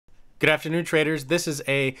Good afternoon, traders. This is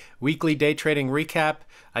a weekly day trading recap.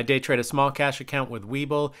 I day trade a small cash account with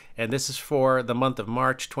Webull, and this is for the month of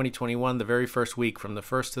March 2021, the very first week, from the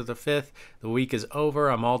 1st to the 5th. The week is over.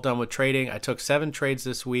 I'm all done with trading. I took 7 trades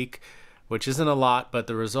this week, which isn't a lot, but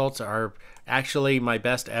the results are actually my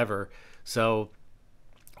best ever. So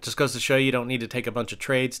just goes to show you don't need to take a bunch of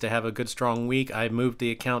trades to have a good, strong week. I moved the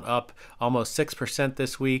account up almost 6%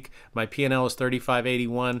 this week. My P&L is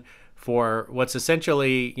 $35.81 for what's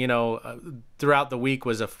essentially, throughout the week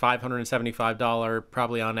was a $575,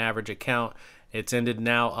 probably on average account. It's ended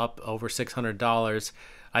now up over $600.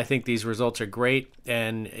 I think these results are great.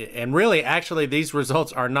 And really, actually, these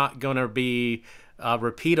results are not going to be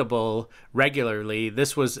repeatable regularly.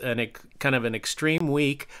 This was kind of an extreme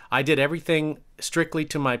week. I did everything strictly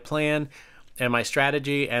to my plan and my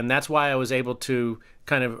strategy, and that's why I was able to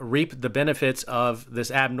kind of reap the benefits of this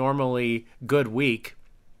abnormally good week.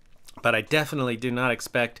 But I definitely do not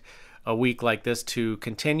expect a week like this to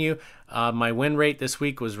continue. My win rate this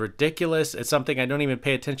week was ridiculous. It's something I don't even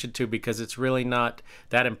pay attention to because it's really not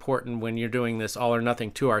that important when you're doing this all or nothing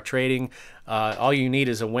 2-hour trading. All you need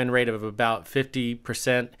is a win rate of about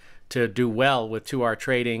 50% to do well with 2-hour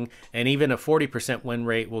trading, and even a 40% win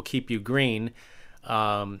rate will keep you green,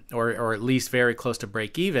 or at least very close to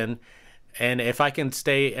break even. And if I can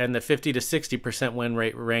stay in the 50 to 60% win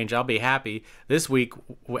rate range, I'll be happy. This week,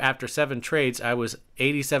 after 7 trades, I was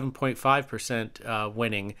 87.5%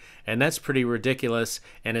 winning, and that's pretty ridiculous,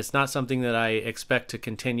 and it's not something that I expect to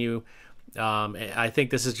continue. I think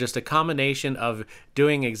this is just a combination of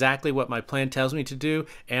doing exactly what my plan tells me to do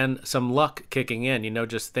and some luck kicking in,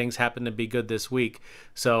 just things happen to be good this week.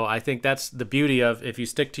 So I think that's the beauty of, if you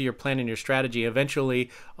stick to your plan and your strategy, eventually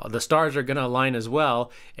the stars are going to align as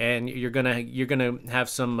well, and you're going to have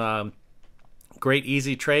some great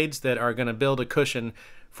easy trades that are going to build a cushion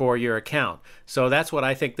for your account. So that's what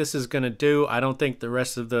I think this is going to do. I don't think the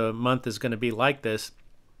rest of the month is going to be like this.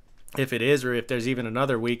 If it is, or if there's even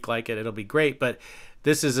another week like it, it'll be great. But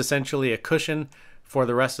this is essentially a cushion for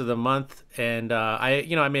the rest of the month. And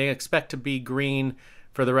I may expect to be green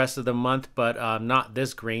for the rest of the month, but not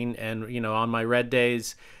this green. And on my red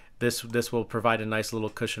days, this will provide a nice little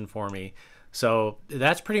cushion for me. So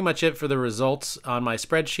that's pretty much it for the results on my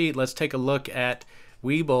spreadsheet. Let's take a look at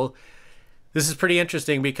Webull. This is pretty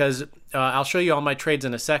interesting because I'll show you all my trades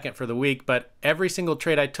in a second for the week, but every single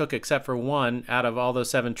trade I took except for one out of all those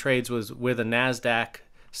 7 trades was with a NASDAQ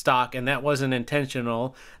stock, and that wasn't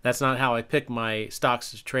intentional. That's not how I pick my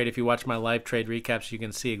stocks to trade. If you watch my live trade recaps, you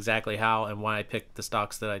can see exactly how and why I picked the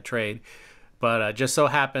stocks that I trade. But just so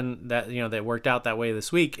happened that that worked out that way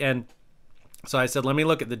this week. And so I said, let me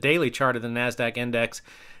look at the daily chart of the NASDAQ index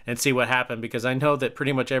and see what happened, because I know that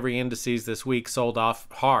pretty much every indices this week sold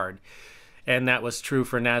off hard. And that was true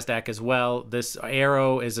for NASDAQ as well. This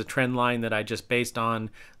arrow is a trend line that I just based on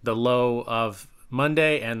the low of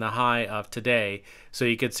Monday and the high of today. So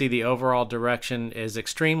you could see the overall direction is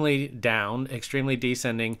extremely down, extremely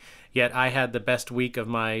descending, yet I had the best week of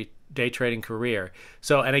my day trading career.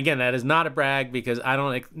 So, and again, that is not a brag, because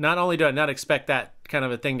not only do I not expect that kind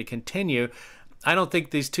of a thing to continue, I don't think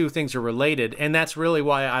these two things are related, and that's really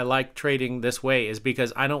why I like trading this way, is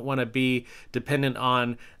because I don't want to be dependent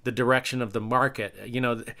on the direction of the market.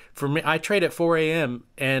 For me, I trade at 4 a.m.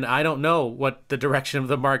 and I don't know what the direction of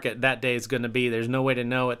the market that day is going to be. There's no way to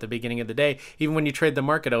know at the beginning of the day. Even when you trade the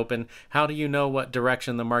market open, how do you know what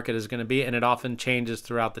direction the market is going to be? And it often changes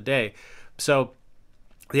throughout the day. So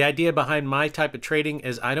the idea behind my type of trading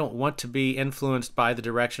is I don't want to be influenced by the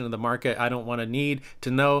direction of the market. I don't want to need to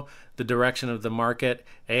know the direction of the market,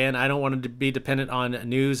 and I don't want to be dependent on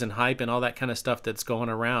news and hype and all that kind of stuff that's going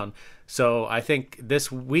around. So I think this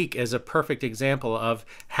week is a perfect example of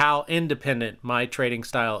how independent my trading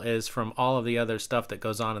style is from all of the other stuff that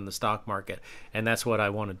goes on in the stock market, and that's what I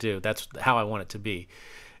want to do. That's how I want it to be.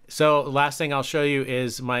 So last thing I'll show you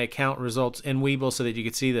is my account results in Webull, so that you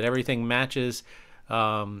can see that everything matches.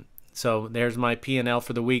 So there's my P&L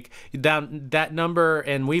for the week. Down that number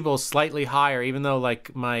in Webull slightly higher, even though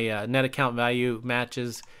like my net account value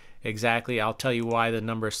matches exactly. I'll tell you why the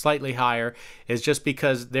number is slightly higher, is just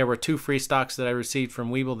because there were 2 free stocks that I received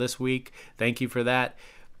from Webull this week. Thank you for that.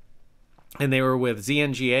 And they were with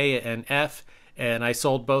ZNGA and F, and I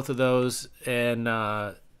sold both of those, and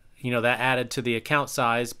that added to the account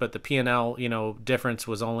size, but the P&L difference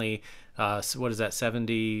was only what is that,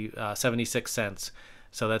 76 cents.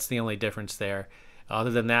 So that's the only difference there.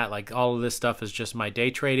 Other than that, like, all of this stuff is just my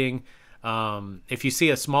day trading. If you see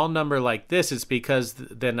a small number like this, it's because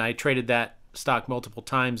then I traded that stock multiple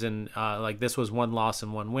times, and like this was 1 loss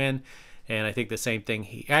and 1 win. And I think the same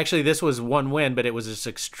thing. Actually, this was one win, but it was just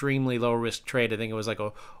extremely low risk trade. I think it was like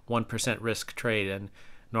a 1% risk trade, and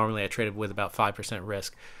normally I traded with about 5%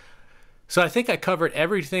 risk. So I think I covered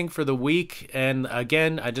everything for the week. And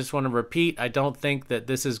again, I just want to repeat, I don't think that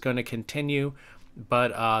this is going to continue,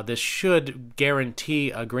 but this should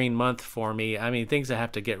guarantee a green month for me. I mean, things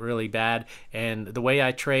have to get really bad. And the way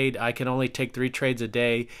I trade, I can only take 3 trades a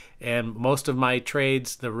day. And most of my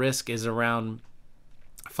trades, the risk is around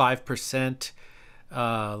 5%.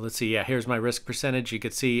 Let's see. Yeah, here's my risk percentage. You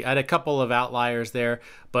could see I had a couple of outliers there,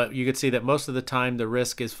 but you could see that most of the time the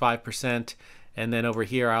risk is 5%. And then over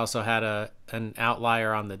here, I also had an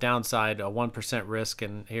outlier on the downside, a 1% risk,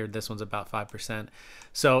 and here this one's about 5%.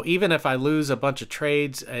 So even if I lose a bunch of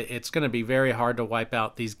trades, it's going to be very hard to wipe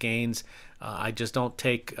out these gains. I just don't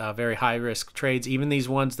take very high risk trades. Even these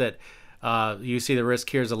ones that you see the risk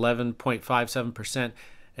here is 11.57%.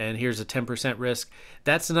 And here's a 10% risk.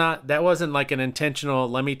 That wasn't like an intentional,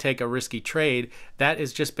 let me take a risky trade. That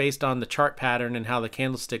is just based on the chart pattern and how the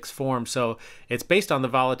candlesticks form. So it's based on the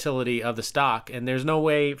volatility of the stock. And there's no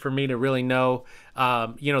way for me to really know,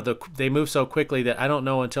 they move so quickly that I don't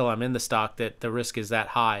know until I'm in the stock that the risk is that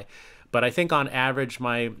high. But I think on average,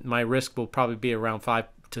 my risk will probably be around 5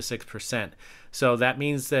 to 6%. So that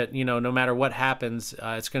means that, no matter what happens,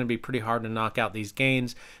 it's going to be pretty hard to knock out these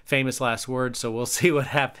gains. Famous last words. So we'll see what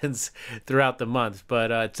happens throughout the month.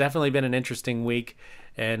 But it's definitely been an interesting week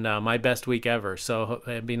and my best week ever. So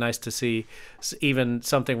it'd be nice to see even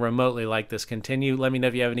something remotely like this continue. Let me know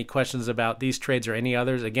if you have any questions about these trades or any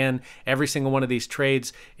others. Again, every single one of these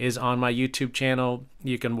trades is on my YouTube channel.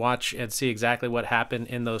 You can watch and see exactly what happened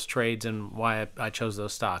in those trades and why I chose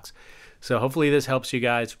those stocks. So hopefully this helps you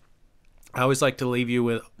guys. I always like to leave you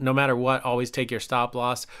with, no matter what, always take your stop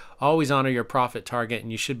loss, always honor your profit target, and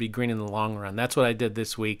you should be green in the long run. That's what I did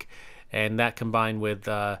this week, and that combined with,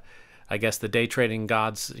 I guess, the day trading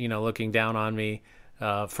gods, looking down on me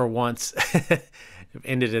for once,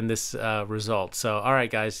 ended in this result. So, all right,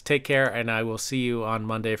 guys, take care, and I will see you on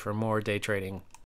Monday for more day trading.